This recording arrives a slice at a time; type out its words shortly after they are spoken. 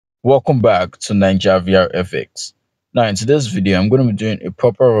Welcome back to Ninja FX. Now, in today's video, I'm going to be doing a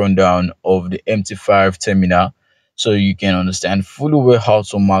proper rundown of the MT5 terminal so you can understand fully well how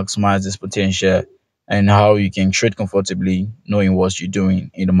to maximize this potential and how you can trade comfortably knowing what you're doing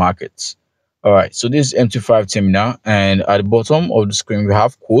in the markets. All right, so this is MT5 terminal, and at the bottom of the screen, we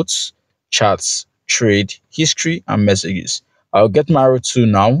have quotes, charts, trade, history, and messages. I'll get my arrow to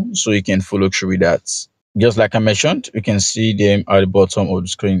now so you can follow through with that. Just like I mentioned, we can see them at the bottom of the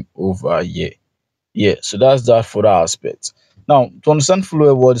screen over here. Yeah, so that's that for that aspect. Now, to understand fully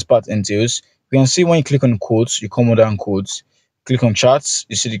well what this part entails, you can see when you click on quotes, you come under on quotes. Click on charts,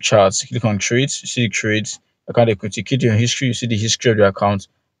 you see the charts. Click on trades, you see the trades. Account equity, click on history, you see the history of the account.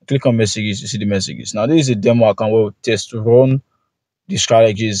 Click on messages, you see the messages. Now, this is a demo account where we test to run the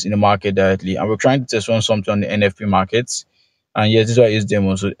strategies in the market directly, and we're trying to test run something on the NFP markets. And yes, this is why I use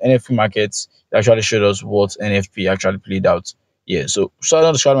demo. So NFP markets actually showed us what NFP actually played out. Yeah, so I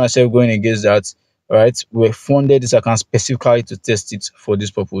don't describe myself going against that. All right, we funded this account specifically to test it for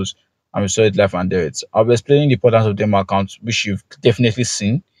this purpose, and we saw it live and direct. I'll be explaining the importance of demo accounts, which you've definitely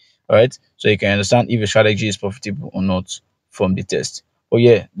seen. All right, so you can understand if a strategy is profitable or not from the test. But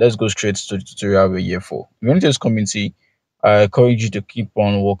yeah, let's go straight to the tutorial we're here for. If you're into this community, I encourage you to keep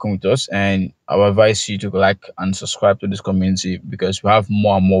on working with us, and I will advise you to like and subscribe to this community because we have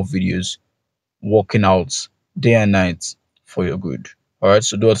more and more videos working out day and night for your good. All right,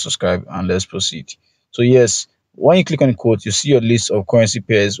 so do not subscribe and let's proceed. So yes, when you click on the quote, you see your list of currency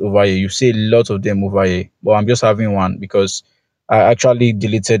pairs over here. You see a lot of them over here, but I'm just having one because I actually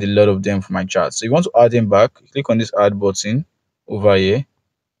deleted a lot of them from my chart. So you want to add them back, click on this add button over here.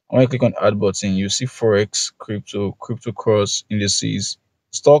 When you click on add button, you see forex, crypto cross indices,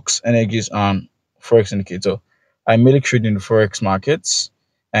 stocks, energies, and forex indicator. I mainly trade in the forex markets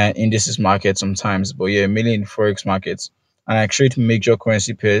and indices market sometimes, but yeah, mainly in forex markets. And I trade major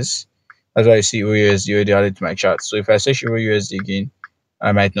currency pairs. That's why I see Euro USD already added to my chart. So if I search Euro USD again,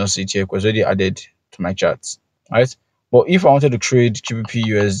 I might not see it here because already added to my charts. Right? But if I wanted to trade GBP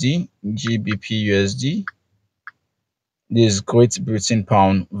USD, this Great Britain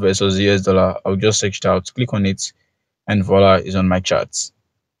pound versus US dollar, I'll just search it out, click on it, and voila, is on my charts.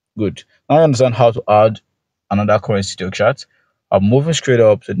 Good. Now I understand how to add another currency to your chart. I'm moving straight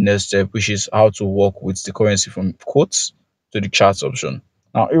up to the next step, which is how to work with the currency from quotes to the charts option.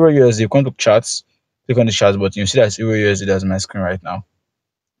 Now, Euro USD, come to charts, click on the charts button. You see that's Euro USD that's on my screen right now.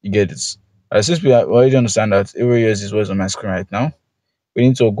 You get it. Since we already understand that Euro USD is what's on my screen right now, we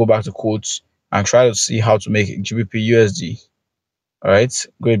need to go back to quotes and try to see how to make GBP USD, all right,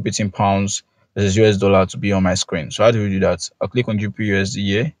 Great Britain pounds versus US dollar to be on my screen. So how do we do that? I'll click on GBP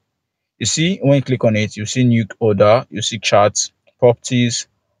here. You see, when you click on it, you see new order, you see charts, properties,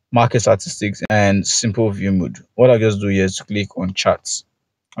 market statistics, and simple view mode. What I just do here is to click on charts.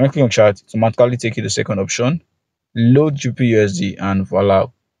 When I click on chart, it automatically take you to the second option, load GBP and voila,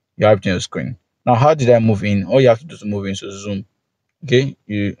 you have it on your screen. Now, how did I move in? All you have to do to move in is to zoom. Okay,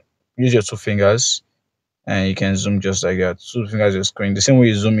 you use your two fingers and you can zoom just like that. Two fingers your screen. The same way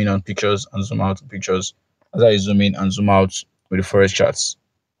you zoom in on pictures and zoom out on pictures. That's how you zoom in and zoom out with the forex charts.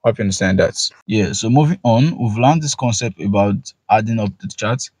 Hope you understand that. Yeah, so moving on, we've learned this concept about adding up the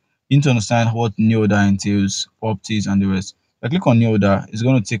charts. You need to understand what new order entails, properties, and the rest. If I click on new order, it's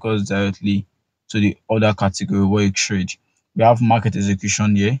going to take us directly to the order category where you trade. We have market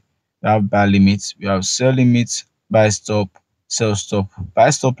execution here, we have buy limits, we have sell limits, buy stop, sell stop, buy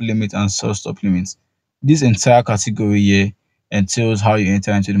stop limit, and sell stop limits. This entire category here entails how you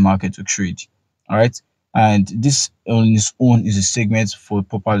enter into the market to trade. All right, and this on its own is a segment for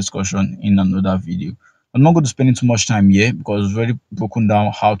proper discussion in another video. I'm not going to spend too much time here because we've already broken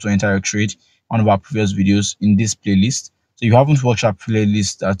down how to enter a trade on one of our previous videos in this playlist. So if you haven't watched our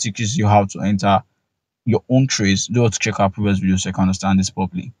playlist that teaches you how to enter your own trades, do have to check our previous videos so you can understand this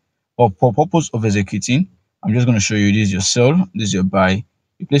properly. But for purpose of executing, I'm just going to show you this is your sell, this is your buy.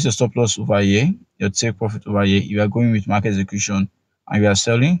 You place your stop loss over here, your take profit over here. If you are going with market execution and you are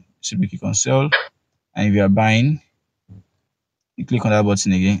selling, simply click on sell. And if you are buying, you click on that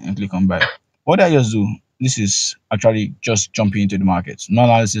button again and click on buy. What I just do, this is actually just jumping into the market. No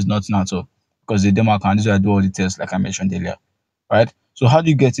analysis, nothing at all. Because the demo account, this is where I do all the tests like I mentioned earlier. Right? So how do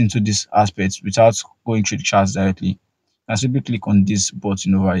you get into this aspect without going through the charts directly? You can simply click on this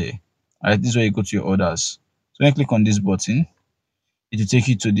button over here. Alright, this is where you go to your orders. So when you click on this button, it will take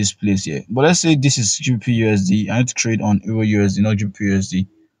you to this place here. But let's say this is GBP I need to trade on Euro USD, not GBP.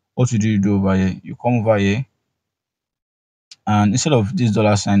 What would you do over here? You come over here, and instead of this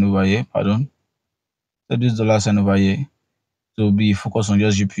dollar sign over here, so this dollar sign over here, to be focused on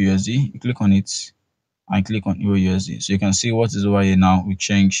just GBP, you click on it and click on Euro USD. So you can see what is over here now. We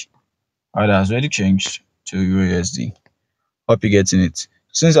change. Alright, has already changed to Euro USD. Hope you're getting it.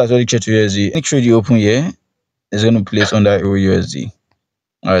 Since that's already changed to USD, any trade you open here is going to place under Euro USD.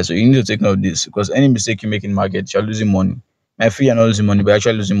 Alright, so you need to take note of this because any mistake you make in market, you're losing money. I feel you're not losing money, but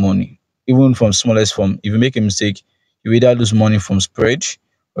actually losing money. Even from smallest form, if you make a mistake, you either lose money from spread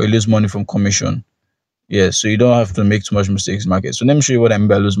or you lose money from commission. Yeah, so you don't have to make too much mistakes in market. So let me show you what I mean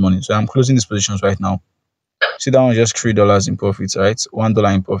by lose money. So I'm closing these positions right now. See that one just $3 in profits, right?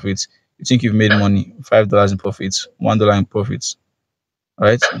 $1 in profits. You think you've made money, $5 in profits, $1 in profits,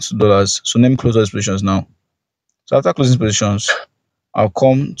 right? $2. So let me close all these positions now. So after closing positions, I'll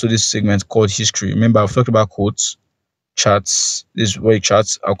come to this segment called history. Remember, I've talked about quotes, charts. This is where it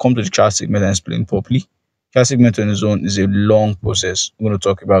charts. I'll come to the chart segment and explain properly. Chart segment on its own is a long process we're going to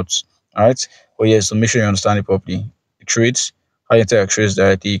talk about. All right. But yes, so make sure you understand it properly. The trades, how you enter your trades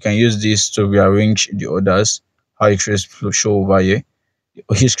directly. You can use this to rearrange the orders, how your trades show over here.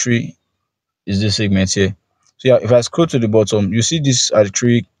 History is this segment here. So yeah, if I scroll to the bottom, you see these are the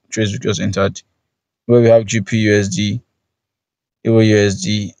three trades we just entered, where we have GPUSD, Euro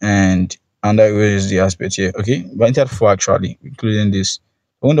USD, and under Euro USD aspect here. Okay, we entered four actually, including this.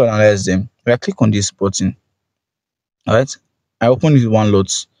 I want to analyze them. If I click on this button, all right, I open with one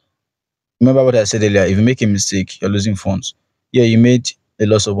lot. Remember what I said earlier, if you make a mistake, you're losing funds. Yeah, you made a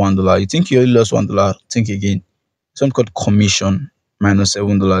loss of $1. You think you only lost $1, think again. Something called commission minus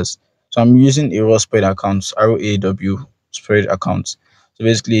 $7. So I'm using a raw spread account, ROAW spread account. So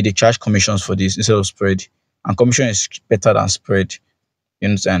basically they charge commissions for this instead of spread. And commission is better than spread. You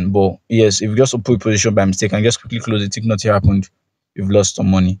understand? But yes, if you just put a position by mistake and just quickly close it, think nothing happened, you've lost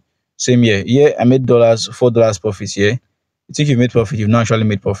some money. Same here. Here I made dollars, $4 profit here. You think you've made profit, you've not actually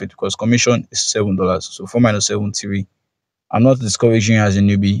made profit because commission is $7. So 4 minus 7, 3. I'm not discouraging you as a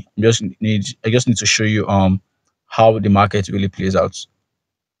newbie. I just need to show you how the market really plays out,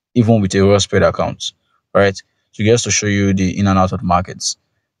 even with a raw spread account. Right. So just to show you the in and out of the markets.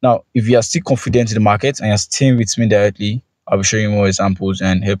 Now, if you are still confident in the market and you're staying with me directly, I'll be showing you more examples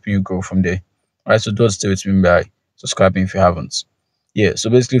and helping you grow from there. All right, so don't stay with me by subscribing if you haven't. Yeah, so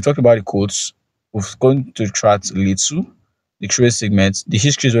basically we've talked about the quotes. We've gone to chart little, the trade segment, the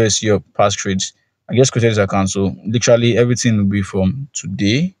history is where you see your past trades. I just created this account, so literally everything will be from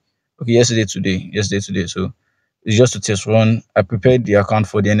today. Okay, yesterday, today. So it's just a test run. I prepared the account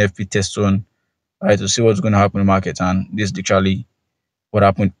for the NFP test run, right, to see what's going to happen in the market, and this is literally what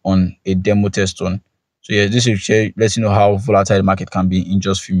happened on a demo test run. So yeah, this will let you know how volatile the market can be in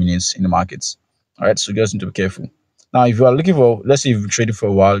just few minutes in the markets. All right, so just need to be careful. Now, if you are looking for, let's say you've been trading for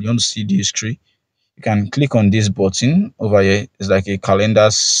a while, you want to see the history, you can click on this button over here. It's like a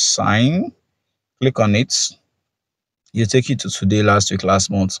calendar sign. Click on it. You take it to today, last week, last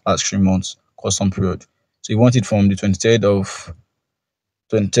month, last 3 months, custom period. So you want it from the 23rd of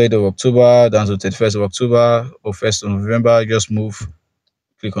October down to 31st of October or 1st of November. Just move,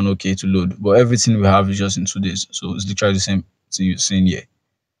 click on OK to load. But everything we have is just in 2 days. So it's literally the same thing you're seeing here.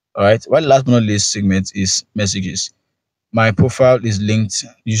 All right. Well, last but not least segment is messages. My profile is linked,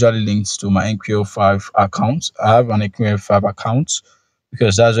 usually linked to my NQL5 account. I have an NQL5 account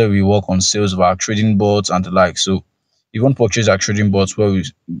because that's where we work on sales of our trading bots and the like. So if you want to purchase our trading bots where we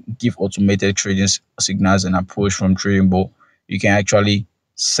give automated trading signals and approach from trading bot, you can actually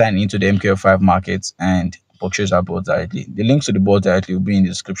sign into the MQL5 market and purchase our bot directly. The links to the bot directly will be in the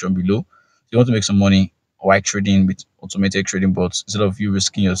description below. If you want to make some money while trading with automated trading bots, instead of you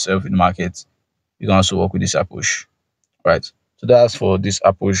risking yourself in the market, you can also work with this approach. Right, so that's for this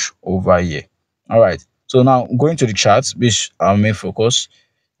approach over here. All right, so now going to the charts, which are our main focus,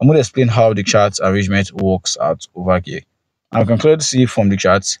 I'm going to explain how the chart arrangement works out over here. And we can clearly see from the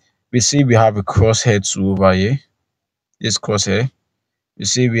charts, we have a crosshair tool over here. This crosshair, you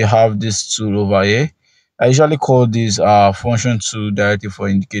see we have this tool over here. I usually call this function tool directly for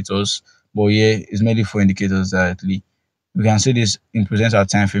indicators, but here is mainly for indicators directly. We can see this in present our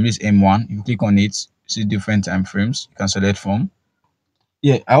time frame. This M1. If you click on it, you see different time frames. You can select from.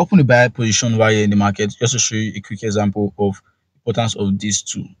 Yeah, I open the buy position right here in the market just to show you a quick example of the importance of these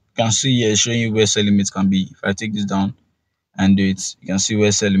two. You can see here showing you where sell limits can be. If I take this down and do it, you can see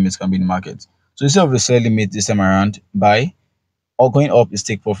where sell limits can be in the market. So instead of the sell limit this time around, buy, or going up is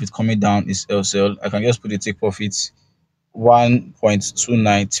take profit, coming down is sell. I can just put the take profit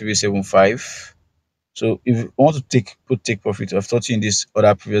 1.29375. So if you want to take profit, I've taught you in this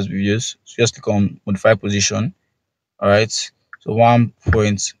other previous videos. So just click on modify position. All right. So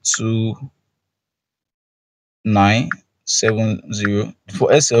 1.2970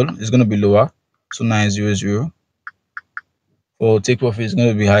 for SL is going to be lower. So 900. For take profit is going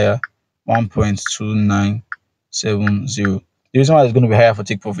to be higher. 1.2970. The reason why it's going to be higher for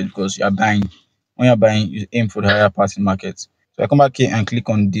take profit because you are buying. When you're buying, you aim for the higher part in market. So I come back here and click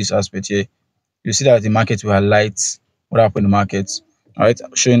on this aspect here. You see that the market will highlight what happened in the market. All right,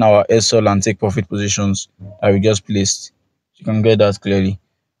 showing our SL and take profit positions that we just placed. You can get that clearly.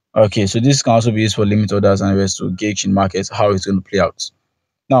 Okay, so this can also be used for limit orders and rest to gauge in market how it's going to play out.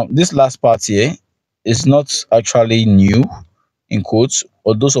 Now, this last part here is not actually new in quotes,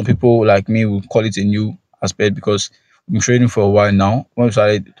 although some people like me will call it a new aspect because we've been trading for a while now. When we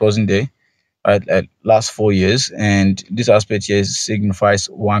started, it wasn't there, right? Like last 4 years, and this aspect here signifies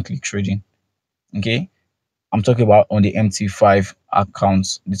one click trading. Okay, I'm talking about on the MT5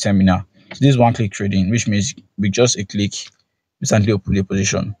 accounts, the terminal. So this is one click trading, which means with just a click, instantly open the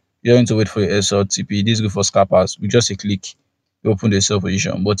position. You don't need to wait for your SL TP. This is good for scalpers. With just a click, you open the sell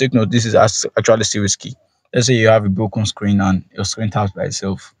position. But take note, this is actually still risky. Let's say you have a broken screen and your screen taps by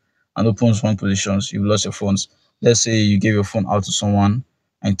itself and opens one positions, you've lost your funds. Let's say you gave your phone out to someone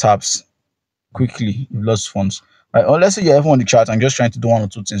and taps quickly, you've lost funds. Right? Or let's say you're even on the chart and just trying to do one or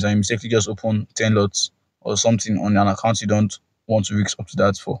two things and you mistakenly just open 10 lots or something on an account you don't want to risk up to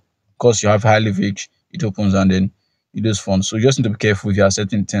that for. Because you have high leverage, it opens and then you lose funds. So you just need to be careful if you are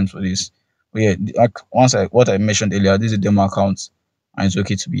setting terms for this. But yeah, like once I what I mentioned earlier, this is a demo account and it's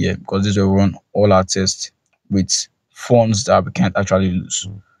okay to be here because this will run all our tests with funds that we can't actually lose.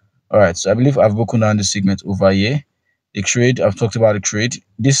 All right, so I believe I've broken down the segment over here. The trade, I've talked about the trade.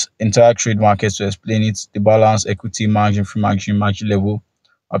 This entire trade market to explain it, the balance, equity, margin, free margin, margin level.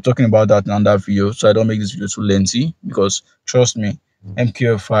 I'm talking about that in another video, so I don't make this video too lengthy because trust me,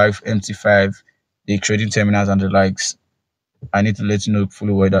 MQF5, MT5, the trading terminals and the likes, I need to let you know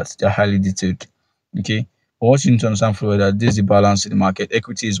fully well that they're highly detailed. Okay. But what you need to understand fully well that this is the balance in the market.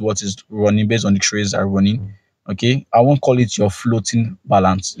 Equity is what is running based on the trades that are running. Okay. I won't call it your floating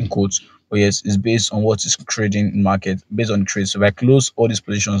balance in quotes, but yes, it's based on what is trading in market, based on the trades. So if I close all these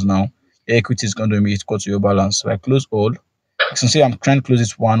positions now, the equity is going to be equal to your balance. So if I close all, you can see I'm trying to close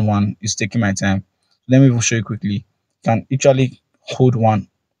this one. It's taking my time. Let me even show you quickly. You can actually hold one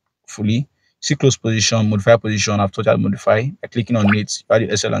fully. See close position, modify position. I've taught you how to modify by clicking on it,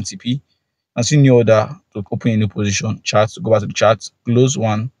 value SL and TP. And see new order to open a new position. Chart to go back to the chart, close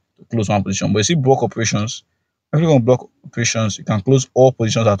one to close one position. But you see block operations. If you click on block operations, you can close all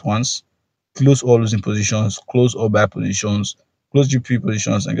positions at once, close all losing positions, close all buy positions, close GP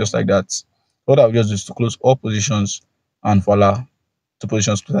positions, and just like that. What I'll just do is to close all positions and voila, two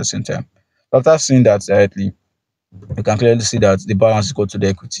positions close at the same time. After seeing that directly, you can clearly see that the balance is equal to the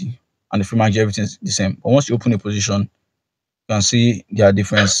equity and the free margin, everything is the same. But once you open a position, you can see their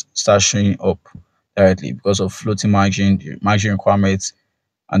difference start showing up directly because of floating margin, the margin requirements,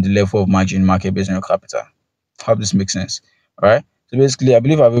 and the level of margin market based on your capital. Hope this makes sense. All right. So basically, I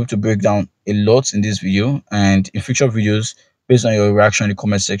believe I'll be able to break down a lot in this video, and in future videos, based on your reaction in the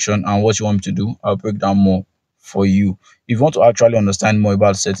comment section and what you want me to do, I'll break down more for you. If you want to actually understand more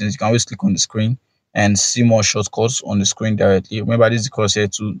about settings, you can always click on the screen and see more shortcuts on the screen directly. Remember, this is the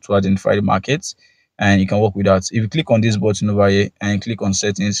crosshair to identify the markets, and you can work with that. If you click on this button over here and click on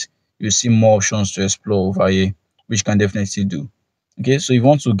settings, you'll see more options to explore over here, which you can definitely do. Okay, so if you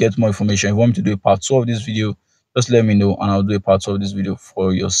want to get more information, if you want me to do a part 2 of this video, just let me know and I'll do a part 2 of this video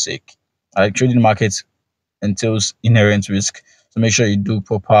for your sake. Trading markets entails inherent risk, so make sure you do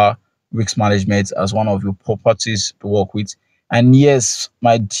proper risk management as one of your properties to work with. And yes,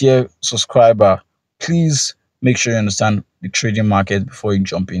 my dear subscriber, please make sure you understand the trading market before you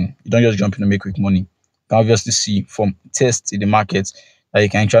jump in. You don't just jump in to make quick money. You can obviously see from tests in the market that you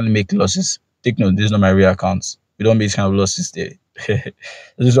can actually make losses. Take note, this is not my real account. We don't make this kind of losses there. This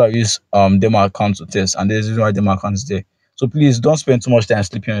is why I use demo account to test, and this is why demo account is there. So please don't spend too much time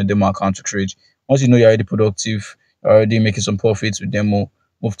sleeping on your demo account to trade. Once you know you're already productive, you're already making some profits with demo,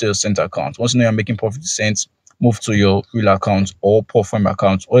 move to your cent account. Once you know you're making profit with cents, move to your real account or perform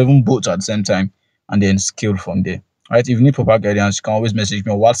account, or even both at the same time, and then scale from there. All right. If you need proper guidance, you can always message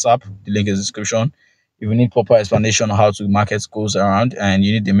me on WhatsApp. The link is in the description. If you need proper explanation on how to market goes around and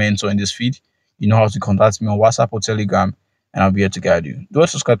you need the mentor in this feed, you know how to contact me on WhatsApp or Telegram, and I'll be here to guide you. Do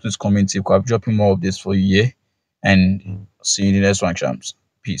subscribe to this community because I'm dropping more of this for you here. And see you in the next one, champs.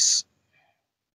 Peace.